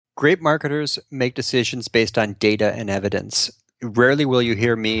Great marketers make decisions based on data and evidence. Rarely will you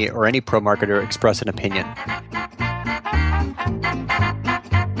hear me or any pro marketer express an opinion.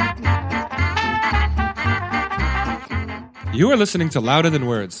 You are listening to Louder Than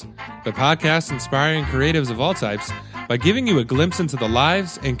Words, the podcast inspiring creatives of all types by giving you a glimpse into the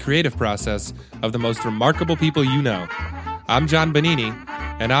lives and creative process of the most remarkable people you know. I'm John Bonini,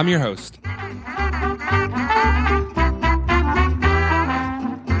 and I'm your host.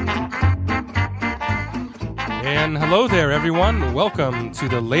 And hello there, everyone. Welcome to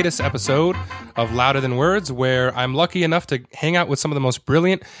the latest episode of Louder Than Words, where I'm lucky enough to hang out with some of the most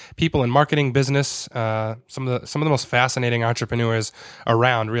brilliant people in marketing business, some of the most fascinating entrepreneurs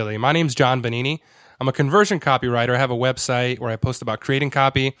around, really. My name's John Bonini. I'm a conversion copywriter. I have a website where I post about creating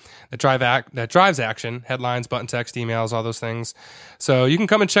copy that drives action, headlines, button text, emails, all those things. So you can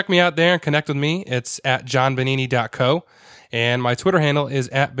come and check me out there and connect with me. It's at johnbonini.co. And my Twitter handle is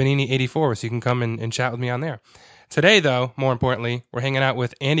at Bonini84, so you can come and chat with me on there. Today, though, more importantly, we're hanging out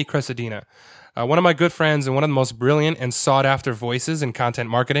with Andy Crestodina, one of my good friends and one of the most brilliant and sought-after voices in content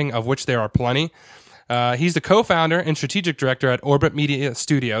marketing, of which there are plenty. He's the co-founder and strategic director at Orbit Media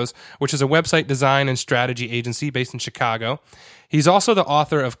Studios, which is a website design and strategy agency based in Chicago. He's also the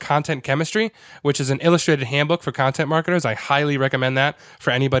author of Content Chemistry, which is an illustrated handbook for content marketers. I highly recommend that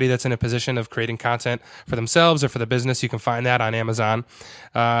for anybody that's in a position of creating content for themselves or for the business. You can find that on Amazon.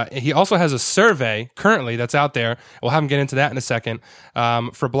 He also has a survey currently that's out there. We'll have him get into that in a second.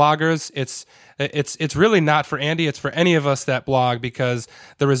 For bloggers, it's really not for Andy. It's for any of us that blog, because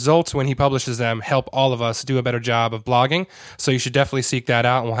the results when he publishes them help all of us do a better job of blogging. So you should definitely seek that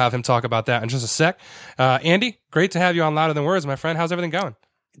out, and we'll have him talk about that in just a sec. Andy, great to have you on Louder Than Words, my friend. How's everything going?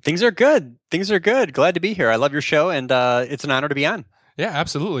 Things are good. Glad to be here. I love your show, and it's an honor to be on. Yeah,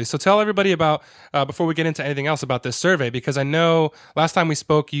 absolutely. So tell everybody about, before we get into anything else, about this survey, because I know last time we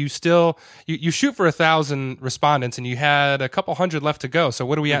spoke, you shoot for 1,000 respondents, and you had a couple hundred left to go. So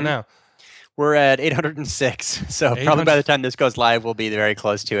what are we at now? We're at 806, so probably by the time this goes live, we'll be very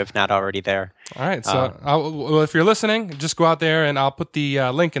close to, if not already there. All right, so well, if you're listening, just go out there, and I'll put the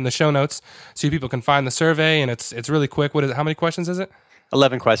link in the show notes so people can find the survey, and it's really quick. What is it? How many questions is it?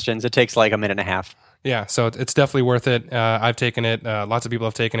 11 questions. It takes like a minute and a half. Yeah, so it's definitely worth it. I've taken it. Lots of people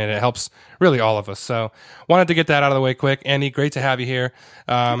have taken it. It helps really all of us. So wanted to get that out of the way quick. Andy, great to have you here.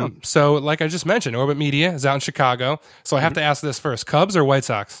 So like I just mentioned, Orbit Media is out in Chicago. So I have to ask this first: Cubs or White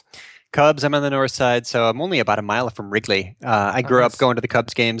Sox? Cubs. I'm on the north side, so I'm only about a mile from Wrigley. I grew up going to the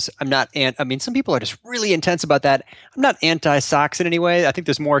Cubs games. I'm not, some people are just really intense about that. I'm not anti-Sox in any way. I think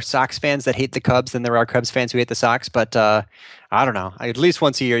there's more Sox fans that hate the Cubs than there are Cubs fans who hate the Sox. But I don't know. At least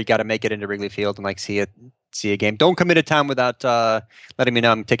once a year, you got to make it into Wrigley Field and see a game. Don't come into town without letting me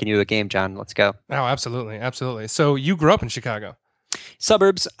know I'm taking you to a game, John. Let's go. Oh, absolutely. So you grew up in Chicago.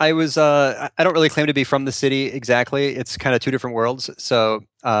 Suburbs. I was. I don't really claim to be from the city exactly. It's kind of two different worlds. So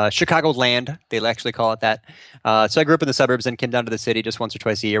Chicagoland, they actually call it that. So I grew up in the suburbs and came down to the city just once or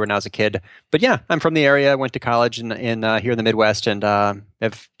twice a year when I was a kid. But yeah, I'm from the area. Went to college in here in the Midwest, and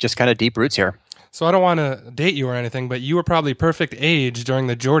have just kind of deep roots here. So I don't want to date you or anything, but you were probably perfect age during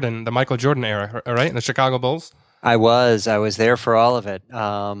the Michael Jordan era, right? In the Chicago Bulls. I was there for all of it.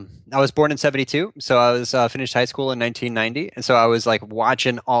 I was born in 72, so I was finished high school in 1990, and so I was like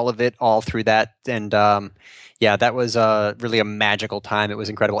watching all of it all through that, and that was really a magical time. It was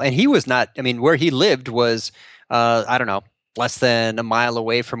incredible, and he was not. I mean, where he lived was I don't know, less than a mile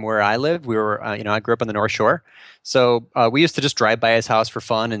away from where I lived. We were, I grew up on the North Shore, so we used to just drive by his house for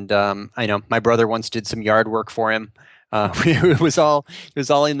fun, and my brother once did some yard work for him. It was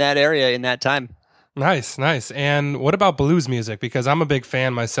all in that area in that time. Nice. And what about blues music? Because I'm a big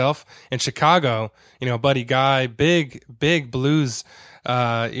fan myself. In Chicago, Buddy Guy, big blues,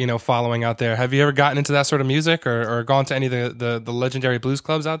 following out there. Have you ever gotten into that sort of music or gone to any of the legendary blues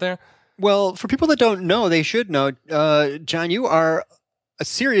clubs out there? Well, for people that don't know, they should know. John, you are a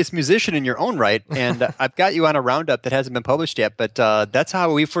serious musician in your own right, and I've got you on a roundup that hasn't been published yet, but that's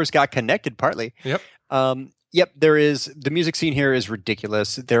how we first got connected, partly. Yep. Yep, the music scene here is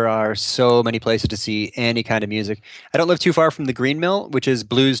ridiculous. There are so many places to see any kind of music. I don't live too far from the Green Mill, which is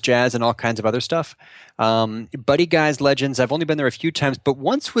blues, jazz, and all kinds of other stuff. Buddy Guy's Legends, I've only been there a few times, but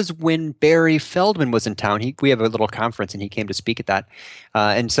once was when Barry Feldman was in town. We have a little conference, and he came to speak at that.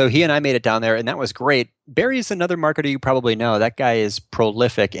 And so he and I made it down there, and that was great. Barry's another marketer you probably know. That guy is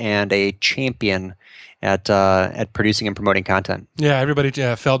prolific and a champion at producing and promoting content. Yeah, everybody.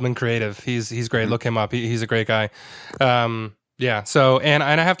 Feldman Creative. He's great. Look him up. He's a great guy. Yeah. So, and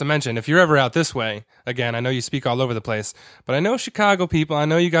I have to mention, if you're ever out this way, again, I know you speak all over the place, but I know Chicago people. I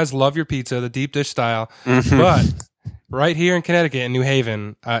know you guys love your pizza, the deep dish style. Mm-hmm. But Right here in Connecticut, in New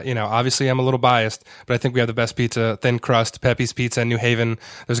Haven, obviously I'm a little biased, but I think we have the best pizza, thin crust, Pepe's Pizza in New Haven.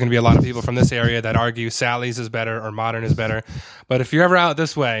 There's going to be a lot of people from this area that argue Sally's is better or Modern is better. But if you're ever out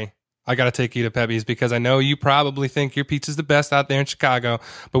this way, I got to take you to Pepe's because I know you probably think your pizza's the best out there in Chicago,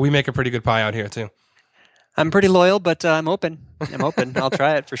 but we make a pretty good pie out here too. I'm pretty loyal, but I'm open. I'm open. I'll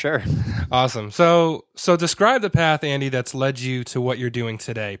try it for sure. Awesome. So describe the path, Andy, that's led you to what you're doing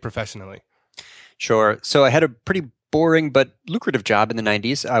today professionally. Sure. So I had a pretty boring but lucrative job in the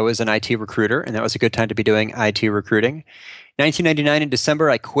 90s. I was an IT recruiter, and that was a good time to be doing IT recruiting. 1999 in December,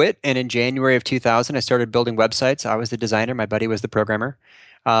 I quit, and in January of 2000, I started building websites. I was the designer. My buddy was the programmer.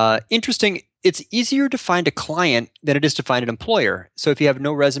 Interesting. It's easier to find a client than it is to find an employer. So if you have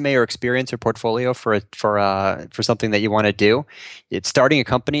no resume or experience or portfolio for something that you want to do, starting a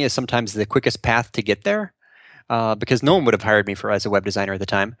company is sometimes the quickest path to get there. Because no one would have hired me as a web designer at the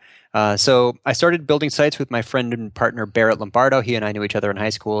time. So I started building sites with my friend and partner Barrett Lombardo. He and I knew each other in high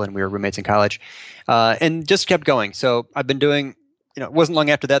school, and we were roommates in college, and just kept going. So I've been doing. It wasn't long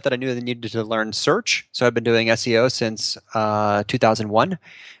after that I knew that I needed to learn search. So I've been doing SEO since 2001,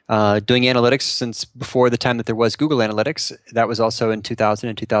 doing analytics since before the time that there was Google Analytics. That was also in 2000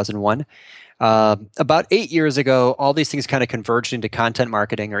 and 2001. About 8 years ago, all these things kind of converged into content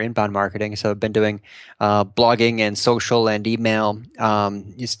marketing or inbound marketing. So I've been doing blogging and social and email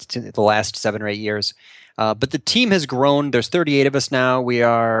the last 7 or 8 years. But the team has grown. There's 38 of us now. We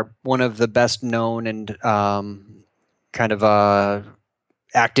are one of the best known and kind of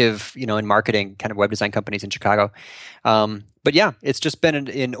active, in marketing, kind of web design companies in Chicago. But yeah, it's just been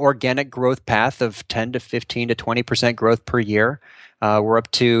an organic growth path of 10 to 15 to 20% growth per year. We're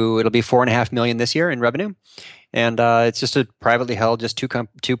up to, it'll be $4.5 million this year in revenue. And it's just a privately held, just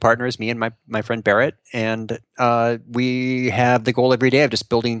two partners, me and my friend Barrett. And we have the goal every day of just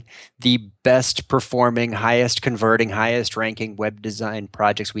building the best performing, highest converting, highest ranking web design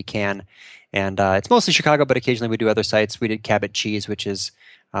projects we can. And it's mostly Chicago, but occasionally we do other sites. We did Cabot Cheese, which is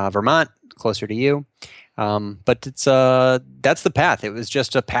Vermont, closer to you. But it's that's the path. It was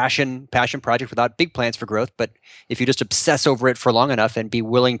just a passion project without big plans for growth. But if you just obsess over it for long enough and be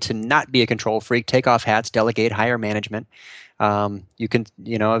willing to not be a control freak, take off hats, delegate, hire management, you can,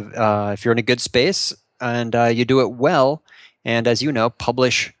 if you're in a good space and you do it well, and as you know,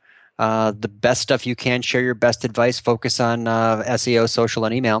 publish the best stuff you can, share your best advice, focus on SEO, social,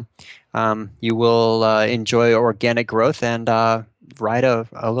 and email, you will enjoy organic growth and ride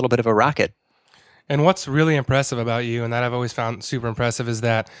a little bit of a rocket. And what's really impressive about you, and that I've always found super impressive, is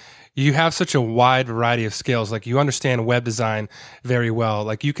that you have such a wide variety of skills. Like, you understand web design very well.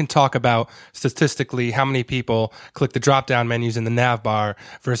 Like, you can talk about statistically how many people click the drop-down menus in the nav bar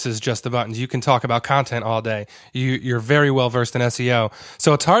versus just the buttons. You can talk about content all day. You're very well versed in SEO.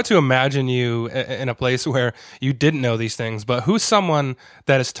 So it's hard to imagine you in a place where you didn't know these things. But who's someone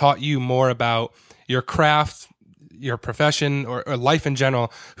that has taught you more about your craft, your profession, or life in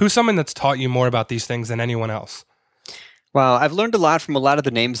general? Who's someone that's taught you more about these things than anyone else? Well, I've learned a lot from a lot of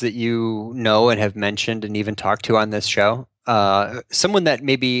the names that you know and have mentioned and even talked to on this show. Someone that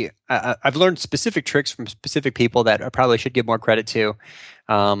maybe I've learned specific tricks from specific people that I probably should give more credit to.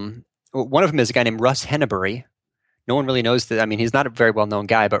 One of them is a guy named Russ Henneberry. No one really knows that. I mean, he's not a very well-known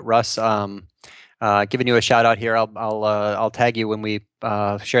guy, but Russ, giving you a shout out here. I'll tag you when we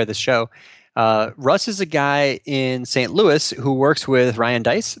share this show. Russ is a guy in St. Louis who works with Ryan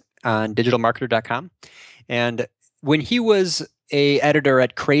Deiss on digitalmarketer.com. And when he was a editor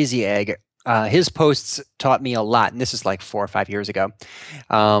at Crazy Egg, his posts taught me a lot. And this is like 4 or 5 years ago.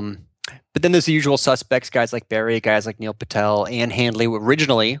 But then there's the usual suspects, guys like Barry, guys like Neil Patel, Ann Handley, who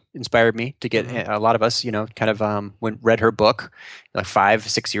originally inspired me to get a lot of us, kind of read her book like 5,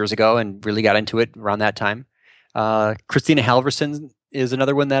 6 years ago and really got into it around that time. Christina Halverson is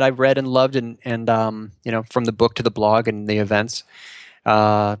another one that I've read and loved, and from the book to the blog and the events.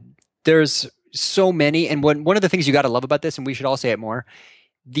 There's so many, and one of the things you got to love about this, and we should all say it more,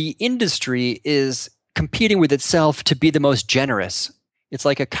 the industry is competing with itself to be the most generous. It's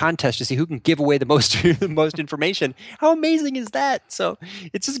like a contest to see who can give away the most the most information. How amazing is that? So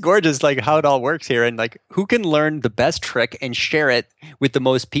it's just gorgeous, like how it all works here, and like who can learn the best trick and share it with the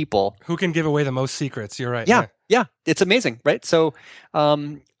most people. Who can give away the most secrets? You're right. Yeah, it's amazing, right? So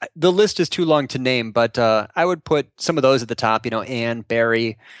the list is too long to name, but I would put some of those at the top. Ann,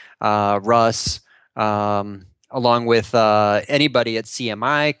 Barry, Russ, along with anybody at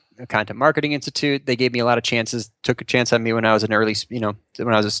CMI, Content Marketing Institute. They gave me a lot of chances, took a chance on me when I was when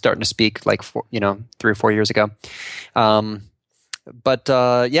I was starting to speak like 3 or 4 years ago.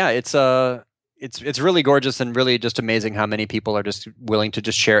 It's really gorgeous and really just amazing how many people are just willing to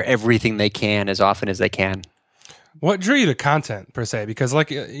just share everything they can as often as they can. What drew you to content per se? Because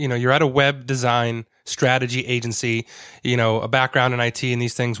you're at a web design strategy agency, a background in IT and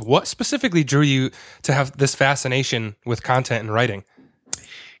these things. What specifically drew you to have this fascination with content and writing?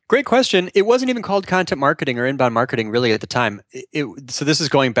 Great question. It wasn't even called content marketing or inbound marketing really at the time. So this is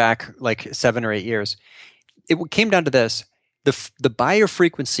going back like 7 or 8 years. It came down to this: the buyer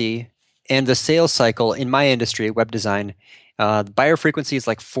frequency and the sales cycle in my industry, web design. The buyer frequency is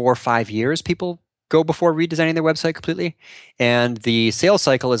like 4 or 5 years. People go before redesigning their website completely, and the sales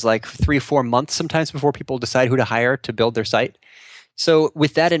cycle is like 3 or 4 months sometimes before people decide who to hire to build their site. So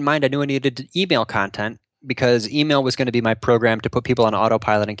with that in mind, I knew I needed email content because email was going to be my program to put people on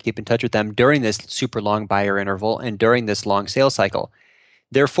autopilot and keep in touch with them during this super long buyer interval and during this long sales cycle.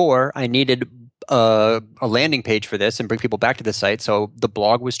 Therefore, I needed a landing page for this and bring people back to the site. So the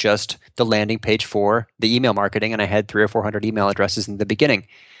blog was just the landing page for the email marketing, and I had 300 or 400 email addresses in the beginning.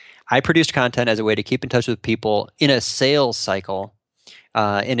 I produced content as a way to keep in touch with people in a sales cycle,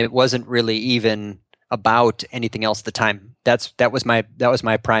 and it wasn't really even about anything else at the time. That was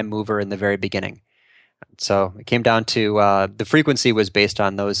my prime mover in the very beginning. So it came down to the frequency was based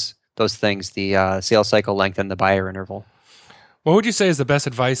on those things: the sales cycle length and the buyer interval. What would you say is the best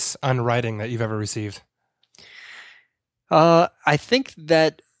advice on writing that you've ever received? I think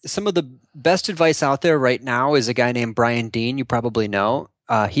that some of the best advice out there right now is a guy named Brian Dean. You probably know.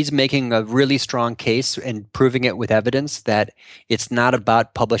 He's making a really strong case and proving it with evidence that it's not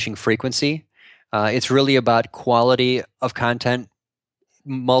about publishing frequency. It's really about quality of content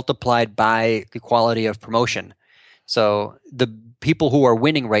multiplied by the quality of promotion. So the people who are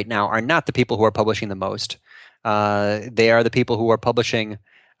winning right now are not the people who are publishing the most. They are the people who are publishing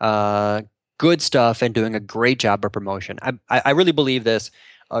good stuff and doing a great job of promotion. I really believe this.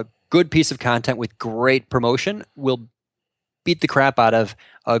 A good piece of content with great promotion will beat the crap out of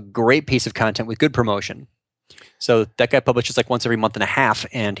a great piece of content with good promotion. So that guy publishes like once every month and a half,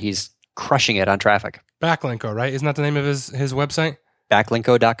 and he's crushing it on traffic. Backlinko, right? Isn't that the name of his website?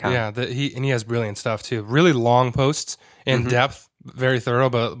 Backlinko.com. Yeah, he has brilliant stuff too. Really long posts, in depth, very thorough,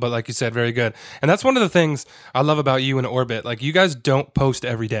 but like you said, very good. And that's one of the things I love about you and Orbit. Like, you guys don't post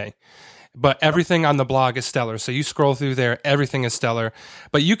every day, but everything on the blog is stellar. So you scroll through there, everything is stellar.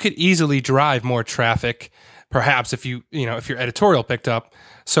 But you could easily drive more traffic, perhaps if your editorial picked up.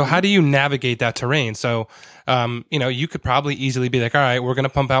 So how do you navigate that terrain? So, you could probably easily be like, all right, we're going to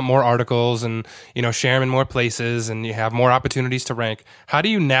pump out more articles and, share them in more places, and you have more opportunities to rank. How do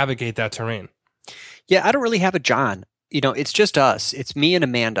you navigate that terrain? Yeah, I don't really have a John. It's just us. It's me and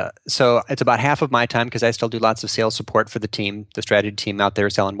Amanda. So it's about half of my time because I still do lots of sales support for the team, the strategy team out there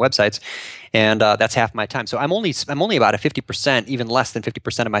selling websites, and that's half my time. So I'm only about a 50%, even less than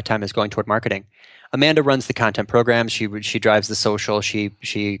 50% of my time is going toward marketing. Amanda runs the content program. She drives the social. She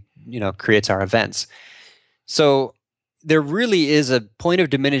creates our events. So there really is a point of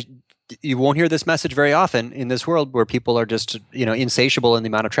diminished. You won't hear this message very often in this world where people are just insatiable in the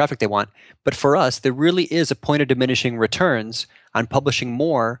amount of traffic they want. But for us, there really is a point of diminishing returns on publishing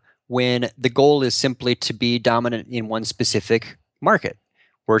more when the goal is simply to be dominant in one specific market.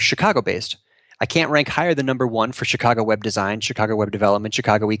 We're Chicago-based. I can't rank higher than number 1 for Chicago web design, Chicago web development,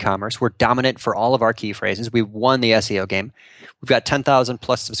 Chicago e-commerce. We're dominant for all of our key phrases. We've won the SEO game. We've got 10,000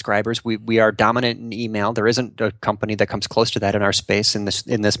 plus subscribers. We are dominant in email. There isn't a company that comes close to that in our space in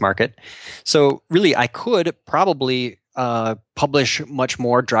this market. So really, I could probably publish much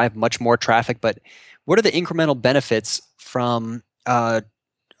more, drive much more traffic. But what are the incremental benefits from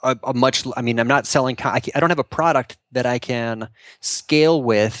I'm not selling. I don't have a product that I can scale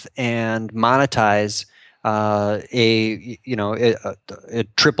with and monetize a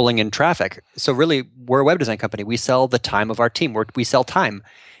tripling in traffic. So really, we're a web design company. We sell the time of our team. We sell time,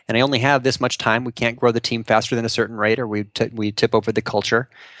 and I only have this much time. We can't grow the team faster than a certain rate, or we tip over the culture.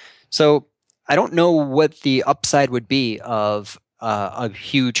 So I don't know what the upside would be of a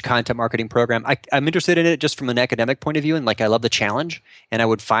huge content marketing program. I'm interested in it just from an academic point of view, and I love the challenge, and I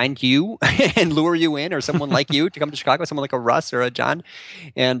would find you and lure you in, or someone like you to come to Chicago, someone like a Russ or a John,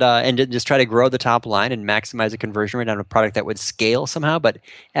 and just try to grow the top line and maximize the conversion rate on a product that would scale somehow. But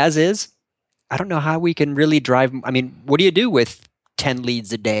as is, I don't know how we can really drive. I mean, what do you do with 10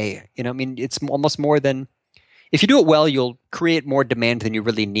 leads a day? It's almost more than. If you do it well, you'll create more demand than you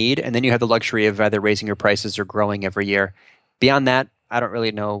really need, and then you have the luxury of either raising your prices or growing every year. Beyond that, I don't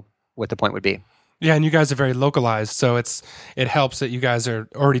really know what the point would be. Yeah, and you guys are very localized, so it helps that you guys are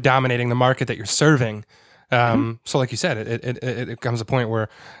already dominating the market that you're serving. So like you said, it comes a point where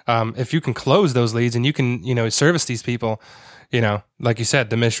if you can close those leads and you can service these people, like you said,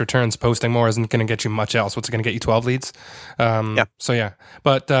 diminished returns, posting more isn't going to get you much else. What's it going to get you? 12 leads. Yeah. So yeah,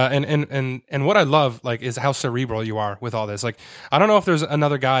 but and what I love like is how cerebral you are with all this. Like I don't know if there's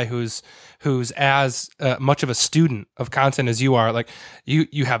another guy who's as much of a student of content as you are. Like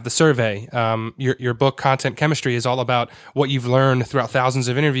you have the survey. Your book Content Chemistry is all about what you've learned throughout thousands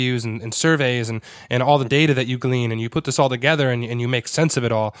of interviews and surveys and all the data that you glean, and you put this all together and you make sense of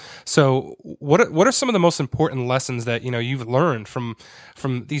it all. So what are some of the most important lessons that you've learned from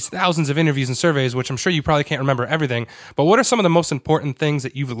these thousands of interviews and surveys, which I'm sure you probably can't remember everything, but what are some of the most important things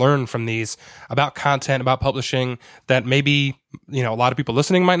that you've learned from these about content, about publishing, that maybe a lot of people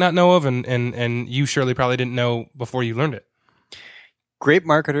listening might not know of, and you surely probably didn't know before you learned it? Great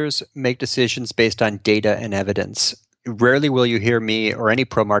marketers make decisions based on data and evidence. Rarely will you hear me or any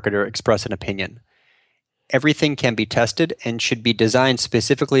pro marketer express an opinion. Everything can be tested and should be designed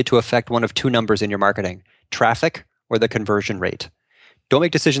specifically to affect one of two numbers in your marketing: traffic or the conversion rate. Don't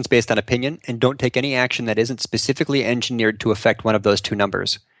make decisions based on opinion, and don't take any action that isn't specifically engineered to affect one of those two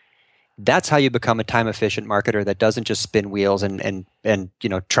numbers. That's how you become a time-efficient marketer that doesn't just spin wheels and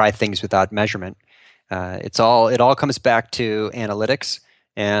try things without measurement. It all comes back to analytics,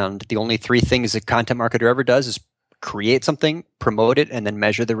 and the only three things a content marketer ever does is create something, promote it, and then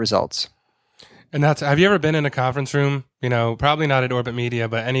measure the results. And have you ever been in a conference room, probably not at Orbit Media,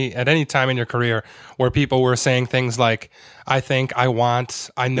 but at any time in your career where people were saying things like, I think, I want,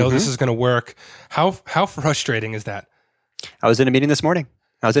 I know this is going to work? How frustrating is that? I was in a meeting this morning,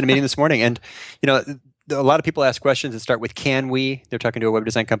 and a lot of people ask questions that start with "can we?" They're talking to a web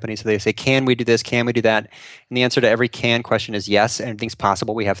design company, so they say, "Can we do this? Can we do that?" And the answer to every "can" question is yes. Anything's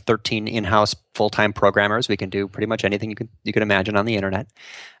possible. We have 13 in-house full-time programmers. We can do pretty much anything you can imagine on the internet.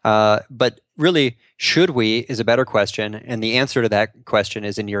 But really, should we is a better question, and the answer to that question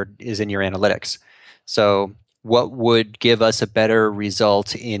is in your analytics. So, what would give us a better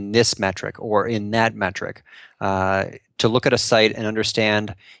result in this metric or in that metric? To look at a site and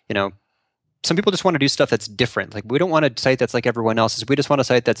understand, some people just want to do stuff that's different. Like, we don't want a site that's like everyone else's. We just want a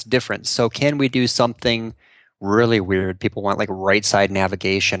site that's different. So can we do something really weird? People want like right side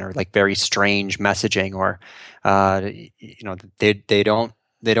navigation or like very strange messaging, or they don't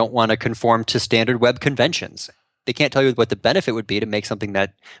want to conform to standard web conventions. They can't tell you what the benefit would be to make something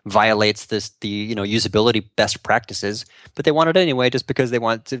that violates the usability best practices, but they want it anyway just because they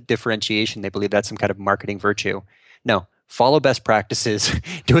want differentiation. They believe that's some kind of marketing virtue. No. Follow best practices.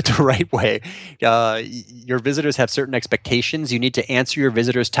 Do it the right way. Your visitors have certain expectations. You need to answer your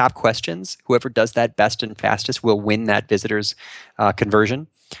visitors' top questions. Whoever does that best and fastest will win that visitor's conversion.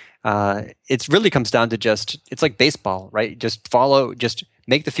 It really comes down to it's like baseball, right? Just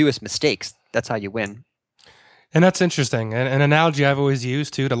make the fewest mistakes. That's how you win. And that's interesting. And an analogy I've always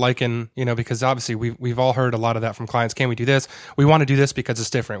used too, to liken, because obviously we've all heard a lot of that from clients. Can we do this? We want to do this because it's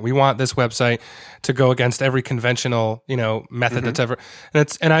different. We want this website to go against every conventional, method that's ever.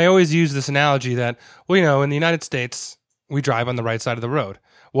 And I always use this analogy that, in the United States, we drive on the right side of the road.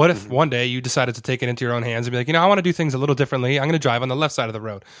 What if one day you decided to take it into your own hands and be like, I want to do things a little differently. I'm going to drive on the left side of the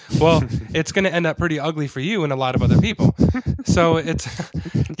road. Well, it's going to end up pretty ugly for you and a lot of other people. So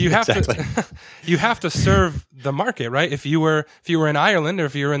you have to serve the market, right? If you were in Ireland, or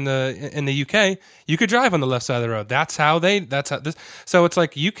if you were in the UK, you could drive on the left side of the road. That's how this. So it's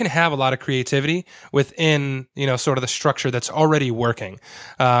like you can have a lot of creativity within, sort of the structure that's already working.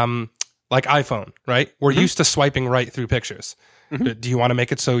 Like iPhone, right? We're used to swiping right through pictures. Do you want to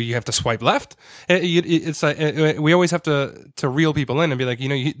make it so you have to swipe left? It's like we always have to reel people in and be like,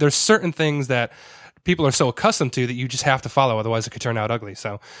 there's certain things that people are so accustomed to that you just have to follow, otherwise it could turn out ugly.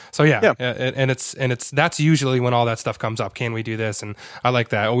 So yeah. And that's usually when all that stuff comes up. Can we do this? And I like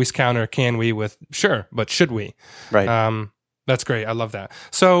that. Always counter can we with sure, but should we? Right. That's great. I love that.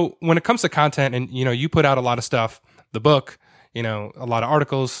 So when it comes to content, and you put out a lot of stuff, the book, a lot of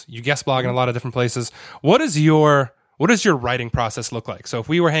articles, you guest blog in a lot of different places. What does your writing process look like? So if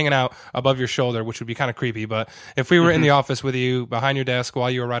we were hanging out above your shoulder, which would be kind of creepy, but if we were in the office with you behind your desk while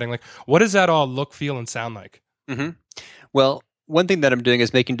you were writing, like, what does that all look, feel, and sound like? Well, one thing that I'm doing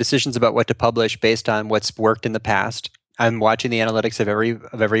is making decisions about what to publish based on what's worked in the past. I'm watching the analytics of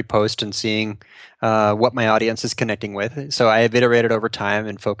every post and seeing what my audience is connecting with. So I have iterated over time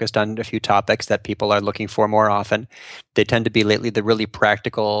and focused on a few topics that people are looking for more often. They tend to be lately the really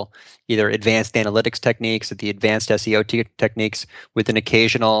practical, either advanced analytics techniques or the advanced SEO techniques, with an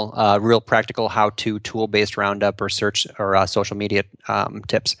occasional real practical how-to tool-based roundup or search or social media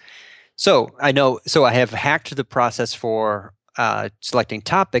tips. So I have hacked the process for selecting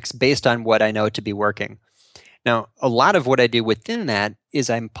topics based on what I know to be working. Now, a lot of what I do within that is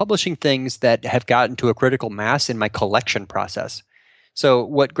I'm publishing things that have gotten to a critical mass in my collection process. So I have iterated over time and focused on a few topics that people are looking for more often. They tend to be lately the really practical, either advanced SEO techniques or the advanced analytics techniques, with an occasional real practical how-to tool-based roundup or search or social media tips. So I know I have hacked the process for selecting topics based on what I know to be working. Now, a lot of what I do within that is I'm publishing things that have gotten to a critical mass in my collection process. So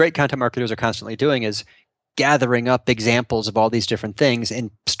what great content marketers are constantly doing is gathering up examples of all these different things and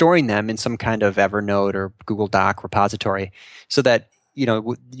storing them in some kind of Evernote or Google Doc repository so that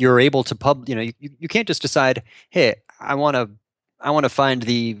you're able to you can't just decide, hey, I want to find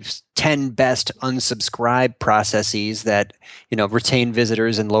the 10 best unsubscribe processes that retain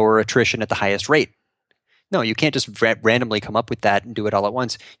visitors and lower attrition at the highest rate. No, you can't just randomly come up with that and do it all at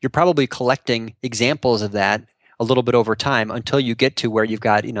once. You're probably collecting examples of that a little bit over time until you get to where you've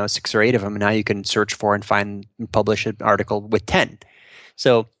got 6 or 8 of them, and now you can search for and find and publish an article with 10.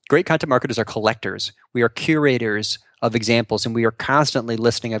 So great content marketers are collectors. We are curators of examples, and we are constantly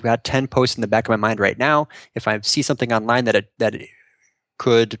listening. I've got 10 posts in the back of my mind right now. If I see something online that it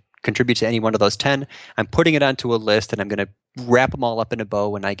could contribute to any one of those 10, I'm putting it onto a list, and I'm going to wrap them all up in a bow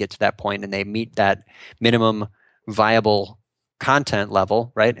when I get to that point and they meet that minimum viable content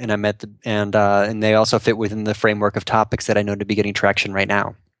level, right? And I'm at the and they also fit within the framework of topics that I know to be getting traction right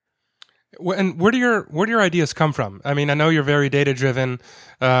now. And where do your ideas come from? I mean, I know you're very data driven,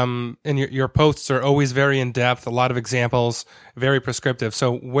 and your posts are always very in depth, a lot of examples, very prescriptive.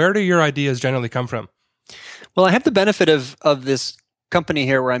 So where do your ideas generally come from? Well, I have the benefit of this company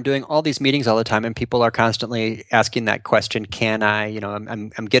here where I'm doing all these meetings all the time, and people are constantly asking that question. Can I?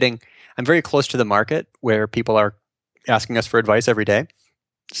 I'm very close to the market where people are asking us for advice every day,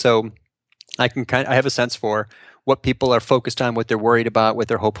 so I have a sense for what people are focused on, what they're worried about, what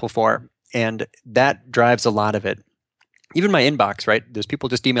they're hopeful for, and that drives a lot of it. Even my inbox, right? There's people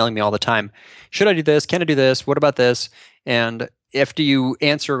just emailing me all the time. Should I do this? Can I do this? What about this? And after you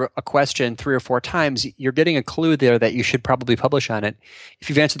answer a question 3 or 4 times, you're getting a clue there that you should probably publish on it. If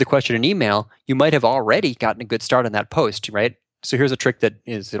you've answered the question in email, you might have already gotten a good start on that post, right? So here's a trick that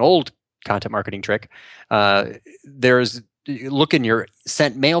is an old content marketing trick. Look in your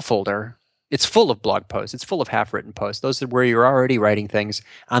sent mail folder. It's full of blog posts. It's full of half-written posts. Those are where you're already writing things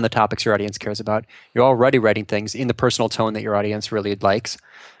on the topics your audience cares about. You're already writing things in the personal tone that your audience really likes.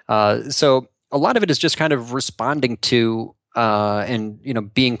 So a lot of it is just kind of responding to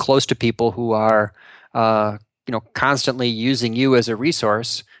and being close to people who are constantly using you as a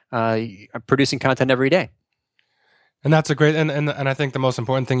resource, producing content every day. And that's a great and I think the most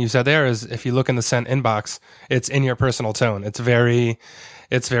important thing you said there is if you look in the sent inbox, it's in your personal tone. It's very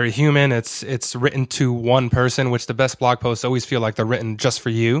human. It's written to one person, which the best blog posts always feel like they're written just for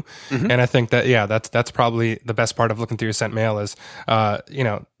you. Mm-hmm. And I think that that's probably the best part of looking through your sent mail is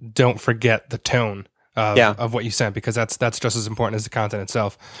don't forget the tone of what you sent, because that's just as important as the content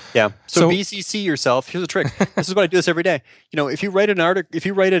itself. Yeah. So BCC yourself. Here's a trick. This is what I do this every day. If you write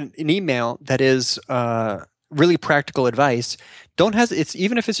an email that is really practical advice,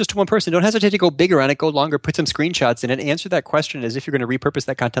 even if it's just to one person, don't hesitate to go bigger on it, go longer, put some screenshots in it, answer that question as if you're going to repurpose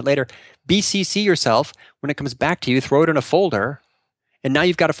that content later. BCC yourself. When it comes back to you, throw it in a folder, and now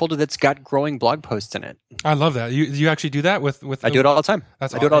you've got a folder that's got growing blog posts in it. I love that. You actually do that with I do it all the time. I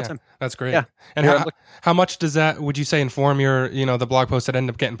do it all the time. That's great. Yeah. And how much does that, would you say, inform your the blog posts that end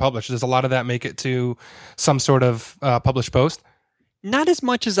up getting published? Does a lot of that make it to some sort of published post? Not as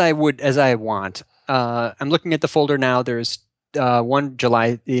much as I want. I'm looking at the folder now. There's one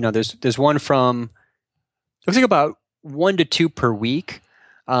July. There's one from, looks like about 1 to 2 per week.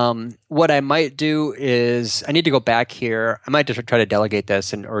 What I might do is I need to go back here. I might just try to delegate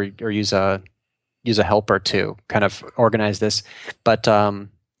this or use a helper to kind of organize this. But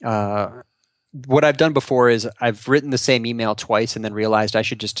what I've done before is I've written the same email twice and then realized I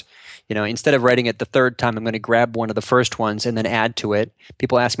should just, instead of writing it the third time, I'm going to grab one of the first ones and then add to it.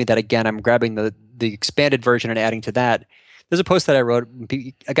 People ask me that again. I'm grabbing the expanded version and adding to that. There's a post that I wrote.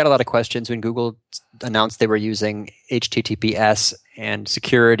 I got a lot of questions when Google announced they were using HTTPS and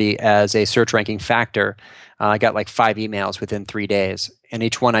security as a search ranking factor. I got like 5 emails within 3 days. And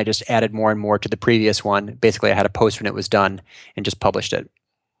each one I just added more and more to the previous one. Basically, I had a post when it was done and just published it.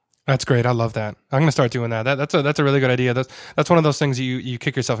 That's great. I love that. I'm going to start doing that. That's a really good idea. That's one of those things you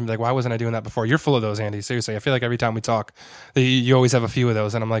kick yourself and be like, why wasn't I doing that before? You're full of those, Andy. Seriously. I feel like every time we talk, you always have a few of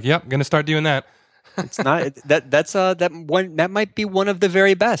those. And I'm like, yep, I'm going to start doing that. It's not that might be one of the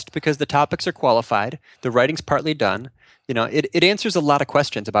very best because the topics are qualified. The writing's partly done. It answers a lot of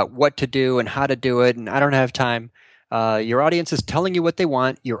questions about what to do and how to do it. And I don't have time. Your audience is telling you what they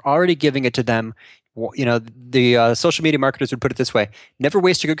want. You're already giving it to them. The social media marketers would put it this way: never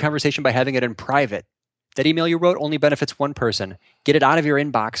waste a good conversation by having it in private. That email you wrote only benefits one person. Get it out of your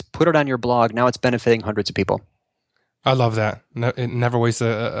inbox. Put it on your blog. Now it's benefiting hundreds of people. I love that. It never wastes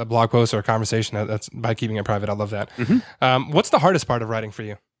a blog post or a conversation. That's by keeping it private. I love that. Mm-hmm. What's the hardest part of writing for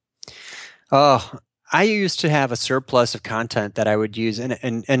you? Oh, I used to have a surplus of content that I would use,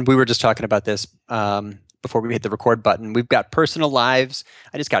 and we were just talking about this. before we hit the record button. We've got personal lives.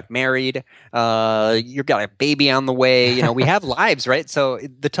 I just got married. You've got a baby on the way. We have lives, right? So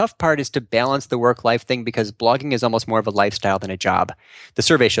the tough part is to balance the work-life thing because blogging is almost more of a lifestyle than a job. The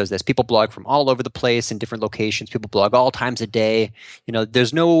survey shows this. People blog from all over the place in different locations. People blog all times a day.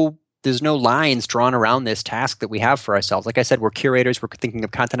 There's no lines drawn around this task that we have for ourselves. Like I said, we're curators. We're thinking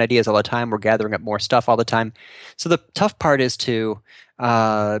of content ideas all the time. We're gathering up more stuff all the time. So the tough part is to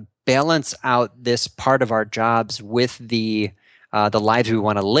balance out this part of our jobs with the lives we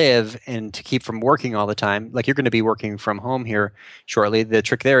want to live and to keep from working all the time. Like you're going to be working from home here shortly. The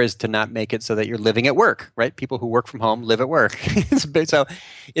trick there is to not make it so that you're living at work, right? People who work from home live at work. So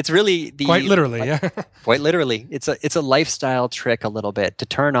it's really quite literally, yeah. Quite literally. It's a lifestyle trick a little bit to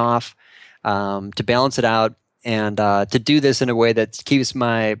turn off, to balance it out, and to do this in a way that keeps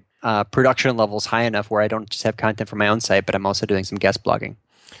my production levels high enough where I don't just have content for my own site, but I'm also doing some guest blogging.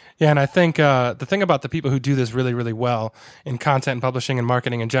 Yeah, and I think the thing about the people who do this really, really well in content and publishing and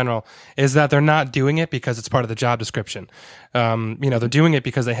marketing in general is that they're not doing it because it's part of the job description. They're doing it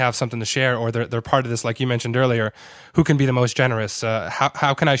because they have something to share, or they're part of this, like you mentioned earlier. Who can be the most generous?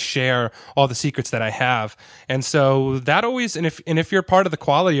 How can I share all the secrets that I have? And so that always, and if you're part of the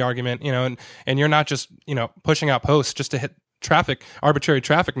quality argument, and you're not just pushing out posts just to hit arbitrary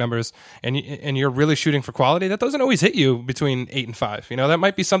traffic numbers, and you're really shooting for quality, that doesn't always hit you between 8 and 5. That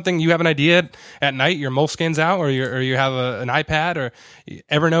might be something you have an idea at night, your Moleskines out, or you have an iPad or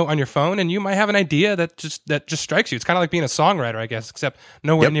Evernote on your phone, and you might have an idea that just strikes you. It's kind of like being a songwriter, I guess, except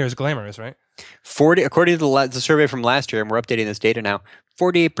nowhere near as glamorous, right? 40, according to the survey from last year, and we're updating this data now,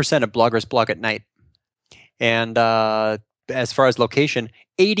 48% of bloggers blog at night. And as far as location,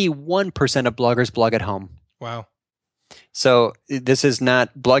 81% of bloggers blog at home. Wow. So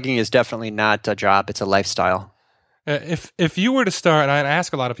blogging is definitely not a job, it's a lifestyle. If you were to start, and I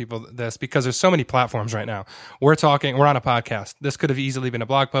ask a lot of people this because there's so many platforms right now. We're on a podcast. This could have easily been a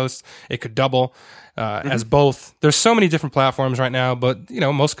blog post. It could double as both. There's so many different platforms right now, but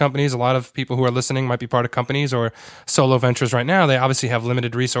most companies, a lot of people who are listening might be part of companies or solo ventures right now. They obviously have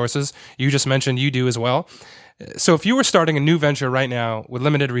limited resources. You just mentioned you do as well. So if you were starting a new venture right now with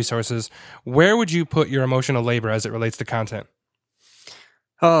limited resources, where would you put your emotional labor as it relates to content?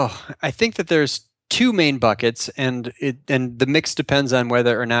 Oh, I think that there's two main buckets, and the mix depends on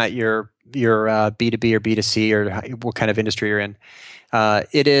whether or not you're B2B or B2C or what kind of industry you're in.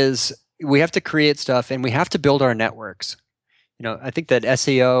 We have to create stuff and we have to build our networks. I think that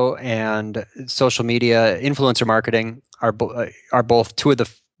SEO and social media influencer marketing are both two of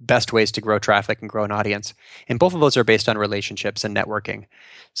the best ways to grow traffic and grow an audience. And both of those are based on relationships and networking.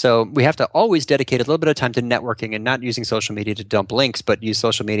 So we have to always dedicate a little bit of time to networking and not using social media to dump links, but use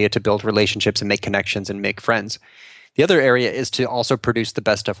social media to build relationships and make connections and make friends. The other area is to also produce the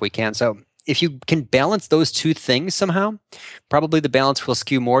best stuff we can. So if you can balance those two things somehow, probably the balance will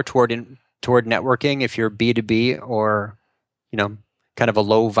skew more toward networking if you're B2B or, kind of a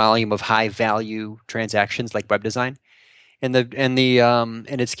low volume of high value transactions like web design. And it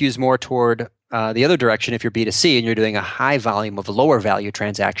skews more toward the other direction if you're B2C and you're doing a high volume of lower value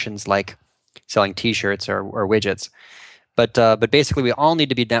transactions like selling T-shirts or widgets. But basically, we all need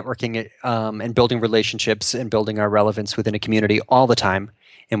to be networking and building relationships and building our relevance within a community all the time.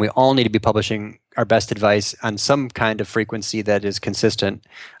 And we all need to be publishing our best advice on some kind of frequency that is consistent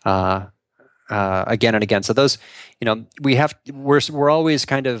again and again. So those, we're always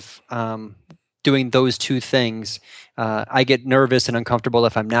kind of doing those two things. I get nervous and uncomfortable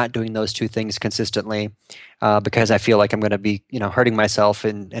if I'm not doing those two things consistently because I feel like I'm going to be, hurting myself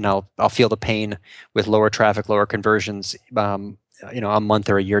and I'll feel the pain with lower traffic, lower conversions, a month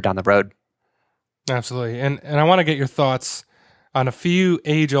or a year down the road. Absolutely. And I want to get your thoughts on a few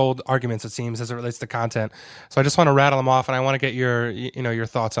age-old arguments, it seems, as it relates to content. So I just want to rattle them off, and I want to get your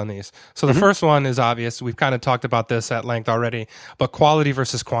thoughts on these. So the first one is obvious. We've kind of talked about this at length already, but quality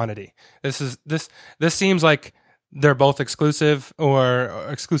versus quantity. This seems like they're both exclusive or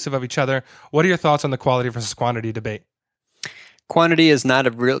exclusive of each other. What are your thoughts on the quality versus quantity debate? Quantity is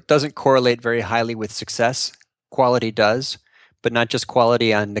doesn't correlate very highly with success. Quality does, but not just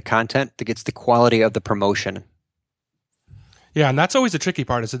quality on the content. It's the quality of the promotion. Yeah, and that's always the tricky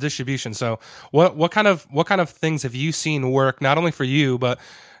part is the distribution. So what kind of things have you seen work not only for you, but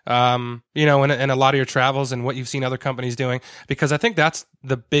in a lot of your travels and what you've seen other companies doing? Because I think that's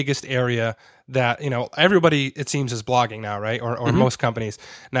the biggest area that, everybody, it seems, is blogging now, right? Or most companies.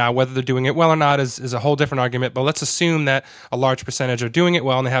 Now, whether they're doing it well or not is a whole different argument, but let's assume that a large percentage are doing it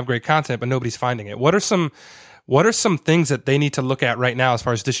well and they have great content, but nobody's finding it. What are some things that they need to look at right now as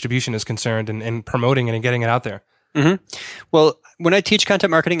far as distribution is concerned and promoting it and getting it out there? hmm Well, when I teach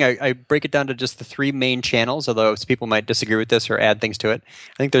content marketing, I break it down to just the three main channels, although some people might disagree with this or add things to it.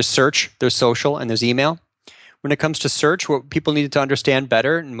 I think there's search, there's social, and there's email. When it comes to search, what people need to understand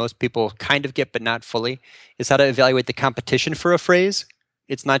better, and most people kind of get but not fully, is how to evaluate the competition for a phrase.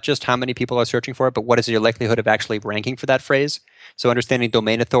 It's not just how many people are searching for it, but what is your likelihood of actually ranking for that phrase. So understanding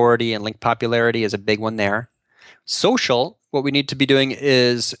domain authority and link popularity is a big one there. Social, what we need to be doing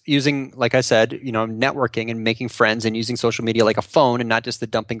is using, like I said, networking and making friends and using social media like a phone and not just the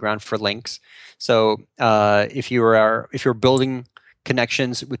dumping ground for links. So if you're building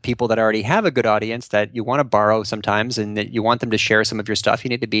connections with people that already have a good audience that you want to borrow sometimes and that you want them to share some of your stuff, you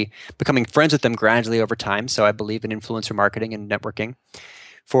need to be becoming friends with them gradually over time. So I believe in influencer marketing and networking.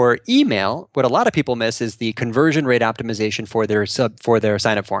 For email, what a lot of people miss is the conversion rate optimization for their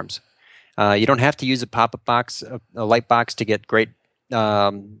sign up forms. You don't have to use a pop-up box, a light box to get great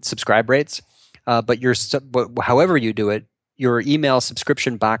subscribe rates, but however you do it, your email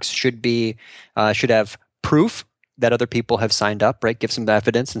subscription box should have proof that other people have signed up, right? Give some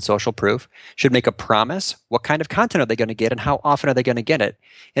evidence and social proof. Should make a promise. What kind of content are they going to get and how often are they going to get it?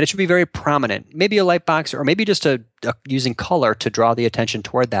 And it should be very prominent. Maybe a light box or maybe just using color to draw the attention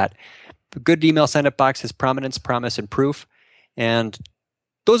toward that. A good email sign-up box has prominence, promise, and proof. And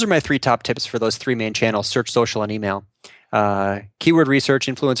those are my three top tips for those three main channels: search, social, and email. Keyword research,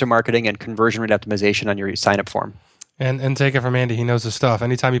 influencer marketing, and conversion rate optimization on your sign-up form. And take it from Andy. He knows his stuff.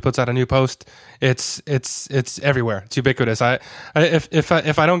 Anytime he puts out a new post, it's everywhere. It's ubiquitous.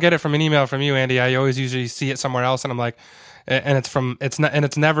 If I don't get it from an email from you, Andy, I always usually see it somewhere else, and I'm like, I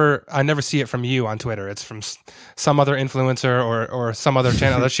never see it from you on Twitter. It's from some other influencer or some other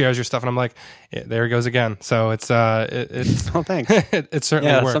channel that shares your stuff, and I'm like, there he goes again. So it's oh, thanks. it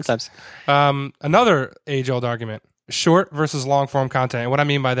certainly works. Sometimes. Another age-old argument: short versus long-form content. And what I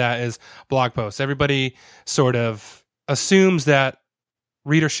mean by that is blog posts. Everybody sort of assumes that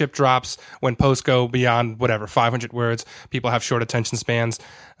readership drops when posts go beyond 500 words. People have short attention spans,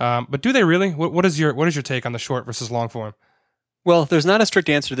 but do they really? What is your take on the short versus long form? Well, there's not a strict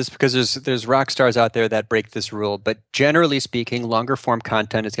answer to this because there's rock stars out there that break this rule. But generally speaking, longer form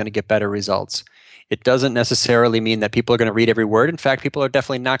content is going to get better results. It doesn't necessarily mean that people are going to read every word. In fact, people are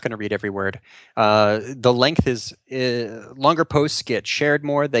definitely not going to read every word. The length is longer posts get shared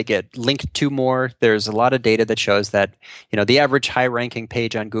more. They get linked to more. There's a lot of data that shows that the average high-ranking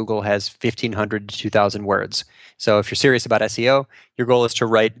page on Google has 1,500 to 2,000 words. So if you're serious about SEO, your goal is to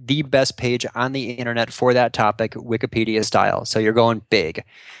write the best page on the internet for that topic, Wikipedia style. So you're going big.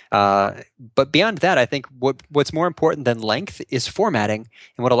 But beyond that, I think what's more important than length is formatting.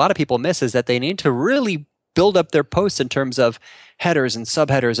 And what a lot of people miss is that they need to really build up their posts in terms of headers and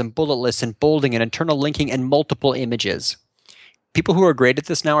subheaders and bullet lists and bolding and internal linking and multiple images. People who are great at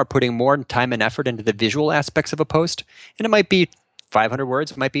this now are putting more time and effort into the visual aspects of a post. And it might be 500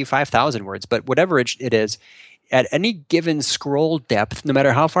 words, it might be 5,000 words, but whatever it is, at any given scroll depth, no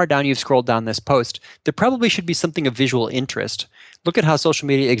matter how far down you've scrolled down this post, there probably should be something of visual interest. Look at how Social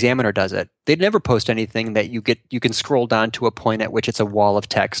Media Examiner does it. They never post anything that you can scroll down to a point at which it's a wall of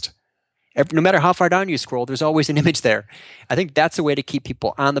text. No matter how far down you scroll, there's always an image there. I think that's a way to keep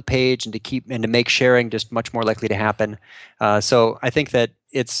people on the page and to make sharing just much more likely to happen. So I think that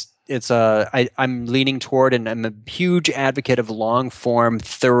I'm leaning toward, and I'm a huge advocate of long form,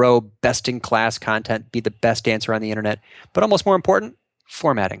 thorough, best in class content be the best answer on the internet. But almost more important,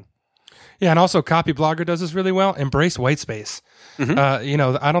 formatting. Yeah, and also Copy Blogger does this really well. Embrace white space.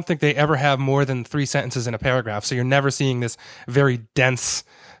 Mm-hmm. I don't think they ever have more than 3 sentences in a paragraph, so you're never seeing this very dense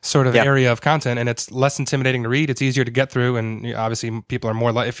sort of area of content, and it's less intimidating to read. It's easier to get through, and obviously people are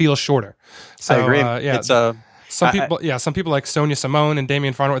more it feels shorter. So, I agree. Some people like Sonia Simone and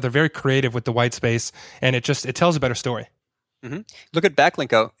Damian Farnworth, they're very creative with the white space, and it tells a better story. Mm-hmm. Look at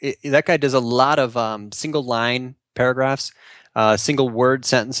Backlinko. That guy does a lot of single line paragraphs, single word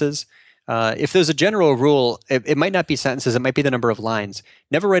sentences. If there's a general rule, it might not be sentences, it might be the number of lines.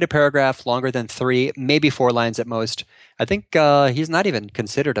 Never write a paragraph longer than 3, maybe 4 lines at most. I think he's not even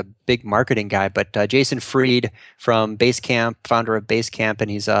considered a big marketing guy, but Jason Fried from Basecamp, founder of Basecamp,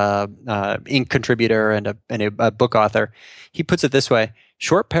 and he's an Inc. contributor and a book author. He puts it this way: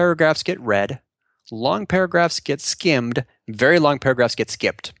 short paragraphs get read, long paragraphs get skimmed, very long paragraphs get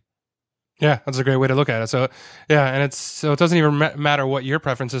skipped. Yeah, that's a great way to look at it. So, yeah, and it doesn't even matter what your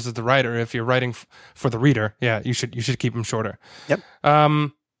preference is as the writer. If you're writing for the reader, you should keep them shorter. Yep.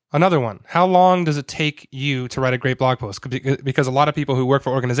 Another one. How long does it take you to write a great blog post? Because a lot of people who work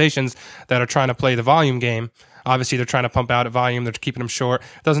for organizations that are trying to play the volume game, obviously they're trying to pump out at volume. They're keeping them short.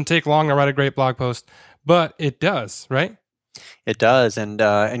 It doesn't take long to write a great blog post, but it does, right? It does, and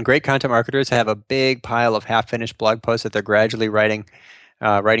great content marketers have a big pile of half-finished blog posts that they're gradually writing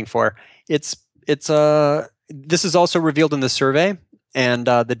for. It's it's this is also revealed in the survey, and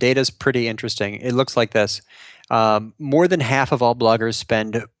the data is pretty interesting. It looks like this: more than half of all bloggers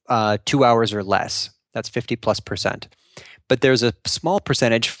spend 2 hours or less. That's 50+%. But there's a small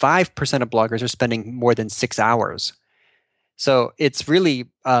percentage, 5% of bloggers are spending more than 6 hours. So it's really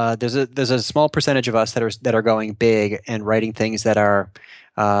there's a small percentage of us that are going big and writing things that are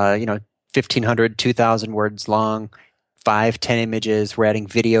uh, you know 1,500, 2,000 words long, 5, 10 images. We're adding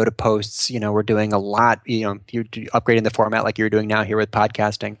video to posts. We're doing a lot. You're upgrading the format like you're doing now here with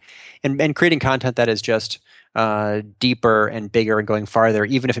podcasting, and creating content that is just deeper and bigger and going farther,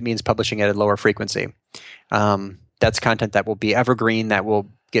 even if it means publishing at a lower frequency. That's content that will be evergreen, that will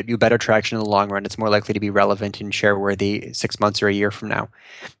get you better traction in the long run. It's more likely to be relevant and share worthy 6 months or a year from now.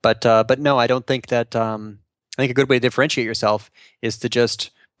 But no, I don't think that. I think a good way to differentiate yourself is to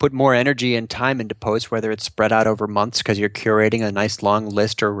just put more energy and time into posts, whether it's spread out over months because you're curating a nice long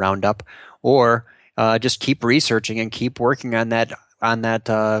list or roundup, or just keep researching and keep working on that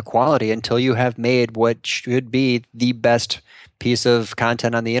quality until you have made what should be the best piece of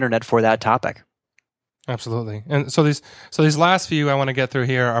content on the internet for that topic. Absolutely. And so these last few I want to get through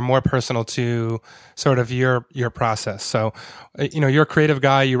here are more personal to sort of your process. So, you're a creative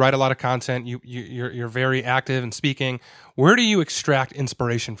guy. You write a lot of content. You're very active in speaking. Where do you extract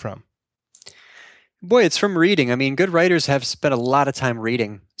inspiration from? Boy, it's from reading. I mean, good writers have spent a lot of time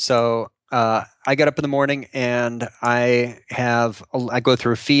reading. So I get up in the morning and I go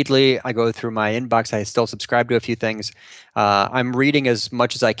through Feedly, I go through my inbox. I still subscribe to a few things. I'm reading as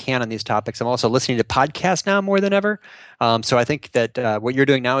much as I can on these topics. I'm also listening to podcasts now more than ever. So I think that what you're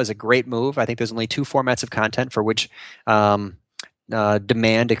doing now is a great move. I think there's only two formats of content for which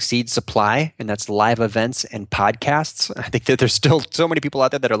demand exceeds supply, and that's live events and podcasts. I think that there's still so many people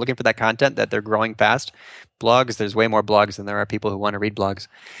out there that are looking for that content that they're growing fast. Blogs, there's way more blogs than there are people who want to read blogs.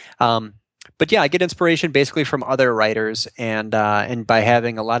 But yeah, I get inspiration basically from other writers, and by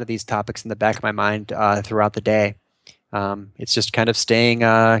having a lot of these topics in the back of my mind throughout the day. It's just kind of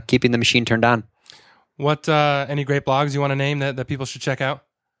keeping the machine turned on. What any great blogs you want to name that people should check out?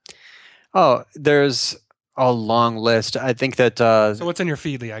 Oh, there's a long list. I think that. So what's in your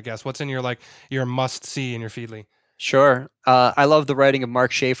Feedly? I guess what's in your must see in your Feedly? Sure. I love the writing of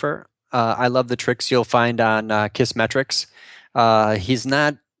Mark Schaefer. I love the tricks you'll find on Kissmetrics. He's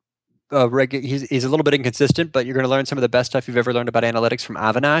not he's a little bit inconsistent, but you're going to learn some of the best stuff you've ever learned about analytics from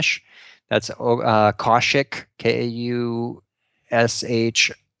Avinash. That's Kaushik, KAUSHIK.net.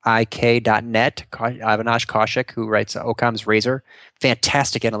 Avinash Kaushik, who writes Occam's Razor.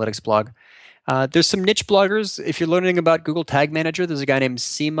 Fantastic analytics blog. There's some niche bloggers. If you're learning about Google Tag Manager, there's a guy named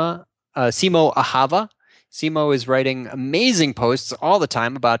Simo Ahava. Simo is writing amazing posts all the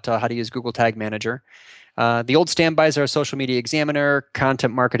time about how to use Google Tag Manager. The old standbys are Social Media Examiner,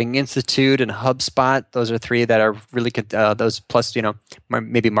 Content Marketing Institute, and HubSpot. Those are three that are really good. Those plus,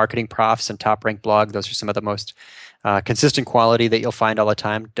 maybe Marketing Profs and Top Ranked Blog. Those are some of the most consistent quality that you'll find all the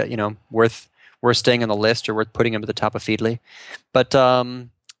time. Worth staying on the list or worth putting them at the top of Feedly. But I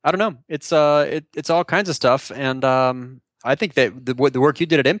don't know. It's all kinds of stuff, and I think that the work you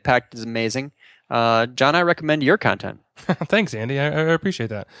did at Impact is amazing. John, I recommend your content. Thanks, Andy. I appreciate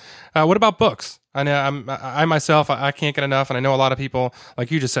that. What about books? I know I myself, I can't get enough, and I know a lot of people, like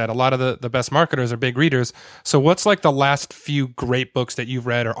you just said, a lot of the best marketers are big readers. So what's like the last few great books that you've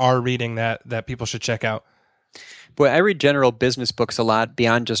read or are reading that people should check out? Boy, I read general business books a lot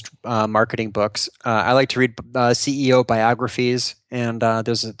beyond just marketing books. I like to read CEO biographies, and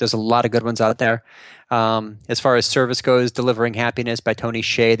there's a lot of good ones out there. As far as service goes, Delivering Happiness by Tony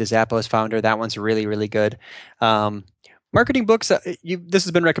Hsieh, the Zappos founder, that one's really, really good. Marketing books, this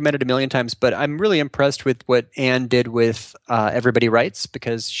has been recommended a million times, but I'm really impressed with what Anne did with Everybody Writes,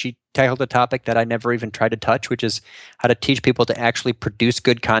 because she tackled a topic that I never even tried to touch, which is how to teach people to actually produce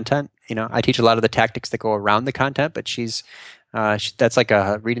good content. I teach a lot of the tactics that go around the content, but that's like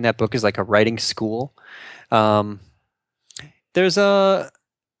reading that book is like a writing school. I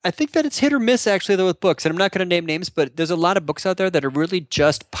think that it's hit or miss actually though with books, and I'm not going to name names, but there's a lot of books out there that are really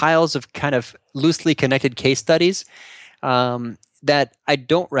just piles of kind of loosely connected case studies that I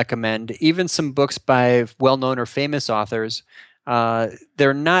don't recommend. Even some books by well-known or famous authors,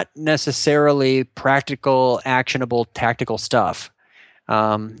 they're not necessarily practical, actionable, tactical stuff.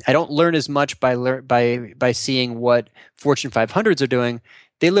 I don't learn as much by seeing what Fortune 500s are doing.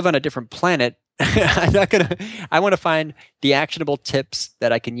 They live on a different planet. I want to find the actionable tips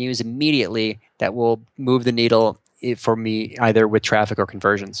that I can use immediately that will move the needle for me, either with traffic or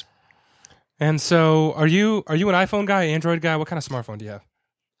conversions. And so, are you an iPhone guy, Android guy? What kind of smartphone do you have?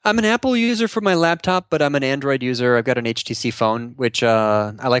 I'm an Apple user for my laptop, but I'm an Android user. I've got an HTC phone, which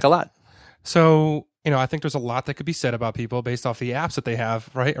I like a lot. So, I think there's a lot that could be said about people based off the apps that they have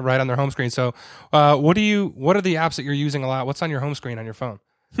right on their home screen. So, what are the apps that you're using a lot? What's on your home screen on your phone?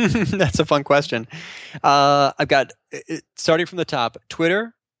 That's a fun question. I've got, starting from the top,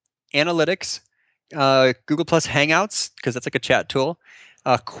 Twitter, Analytics, Google Plus Hangouts, because that's like a chat tool.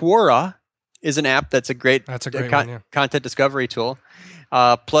 Quora is an app that's a great one, yeah. content discovery tool.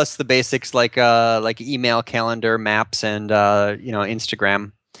 Plus the basics like email, calendar, maps, and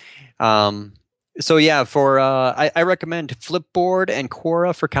Instagram. So yeah, I recommend Flipboard and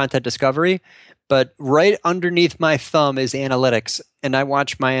Quora for content discovery. But right underneath my thumb is analytics, and I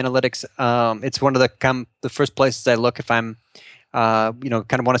watch my analytics. It's one of the first places I look if I'm, kind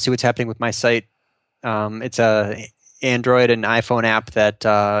of want to see what's happening with my site. It's a Android and iPhone app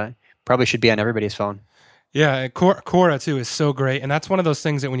that probably should be on everybody's phone. Yeah, Quora too is so great, and that's one of those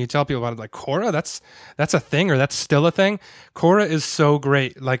things that when you tell people about it, like Quora, that's a thing, or that's still a thing. Quora is so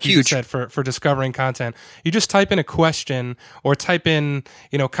great, like you just said, for discovering content. You just type in a question, or type in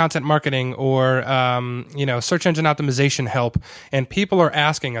content marketing, or search engine optimization help, and people are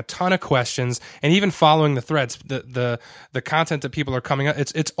asking a ton of questions, and even following the threads, the content that people are coming up,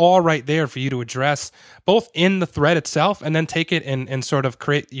 it's all right there for you to address, both in the thread itself, and then take it and sort of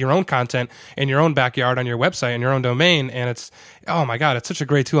create your own content in your own backyard on your website and your own domain. And oh my God, it's such a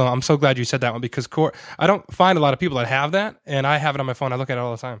great tool. I'm so glad you said that one, because I don't find a lot of people that have that, and I have it on my phone. I look at it all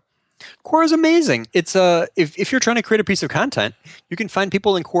the time. Quora is amazing. It's if you're trying to create a piece of content, you can find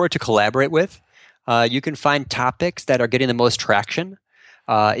people in Quora to collaborate with. You can find topics that are getting the most traction.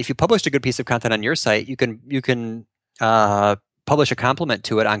 If you published a good piece of content on your site, you can publish a compliment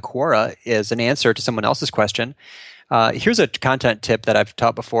to it on Quora as an answer to someone else's question. Here's a content tip that I've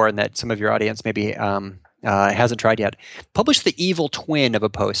taught before, and that some of your audience maybe hasn't tried yet. Publish the evil twin of a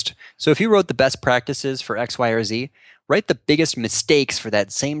post. So if you wrote the best practices for X, Y, or Z, write the biggest mistakes for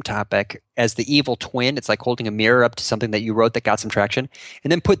that same topic as the evil twin. It's like holding a mirror up to something that you wrote that got some traction,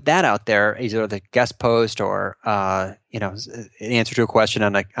 and then put that out there, either the guest post or an answer to a question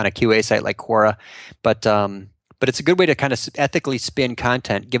on a QA site like Quora. But it's a good way to kind of ethically spin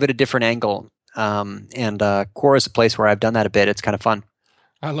content, give it a different angle. And Quora is a place where I've done that a bit. It's kind of fun.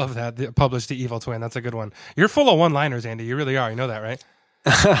 I love that. Publish the evil twin. That's a good one. You're full of one-liners, Andy. You really are. You know that, right?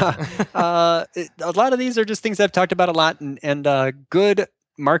 A lot of these are just things I've talked about a lot, and good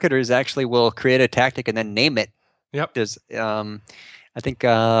marketers actually will create a tactic and then name it. Yep. There's, I think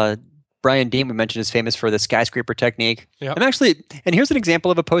Brian Dean, we mentioned, is famous for the skyscraper technique. Yep. And here's an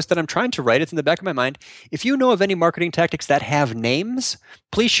example of a post that I'm trying to write. It's in the back of my mind. If you know of any marketing tactics that have names,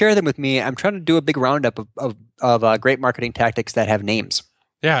 please share them with me. I'm trying to do a big roundup of great marketing tactics that have names.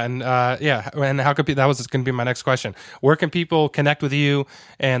 Yeah, and how could that was going to be my next question. Where can people connect with you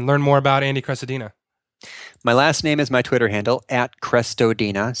and learn more about Andy Crestodina? My last name is my Twitter handle,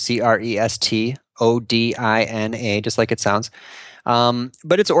 @Crestodina, Crestodina, just like it sounds.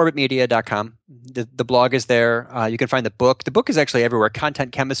 But it's orbitmedia.com. The blog is there. You can find the book. The book is actually everywhere.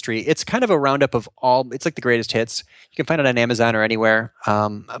 Content Chemistry. It's kind of a roundup of it's like the greatest hits. You can find it on Amazon or anywhere.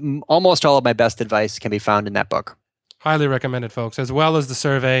 Almost all of my best advice can be found in that book. Highly recommended, folks, as well as the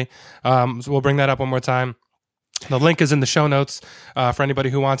survey. So we'll bring that up one more time. The link is in the show notes for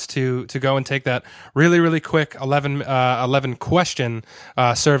anybody who wants to go and take that really, really quick 11 question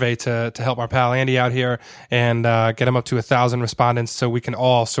survey to help our pal Andy out here and get him up to 1,000 respondents, so we can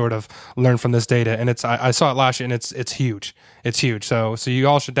all sort of learn from this data. And I saw it last year, and it's huge. It's huge. So you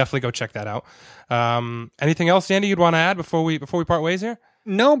all should definitely go check that out. Anything else, Andy, you'd want to add before we part ways here?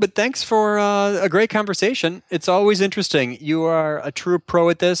 No, but thanks for a great conversation. It's always interesting. You are a true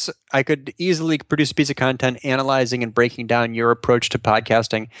pro at this. I could easily produce a piece of content analyzing and breaking down your approach to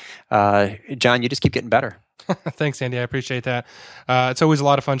podcasting. John, you just keep getting better. Thanks, Andy. I appreciate that. It's always a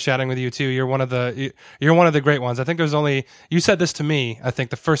lot of fun chatting with you too. You're one of the great ones. I think you said this to me, I think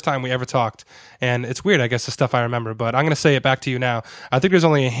the first time we ever talked, and it's weird, I guess, the stuff I remember, but I'm going to say it back to you now. I think there's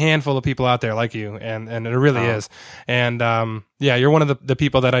only a handful of people out there like you, and it really is. And you're one of the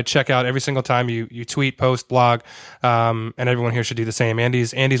people that I check out every single time you tweet, post, blog, and everyone here should do the same.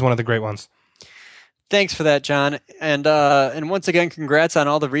 Andy's one of the great ones. Thanks for that, John. And once again, congrats on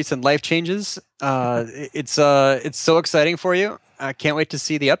all the recent life changes. It's so exciting for you. I can't wait to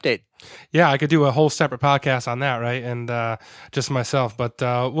see the update. Yeah, I could do a whole separate podcast on that, right? And just myself. But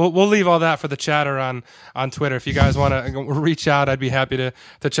we'll leave all that for the chatter on Twitter. If you guys want to reach out, I'd be happy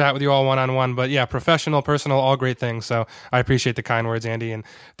to chat with you all one-on-one. But yeah, professional, personal, all great things. So I appreciate the kind words, Andy. And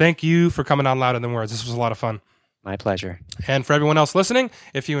thank you for coming on Louder Than Words. This was a lot of fun. My pleasure. And for everyone else listening,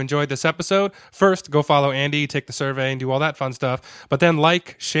 if you enjoyed this episode, first go follow Andy, take the survey, and do all that fun stuff. But then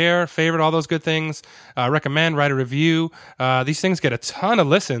like, share, favorite, all those good things. Recommend, write a review. These things get a ton of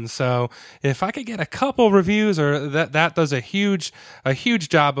listens. So if I could get a couple reviews, or that does a huge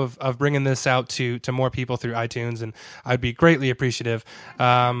job of bringing this out to more people through iTunes, and I'd be greatly appreciative.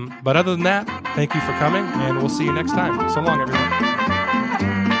 But other than that, thank you for coming, and we'll see you next time. So long, everyone.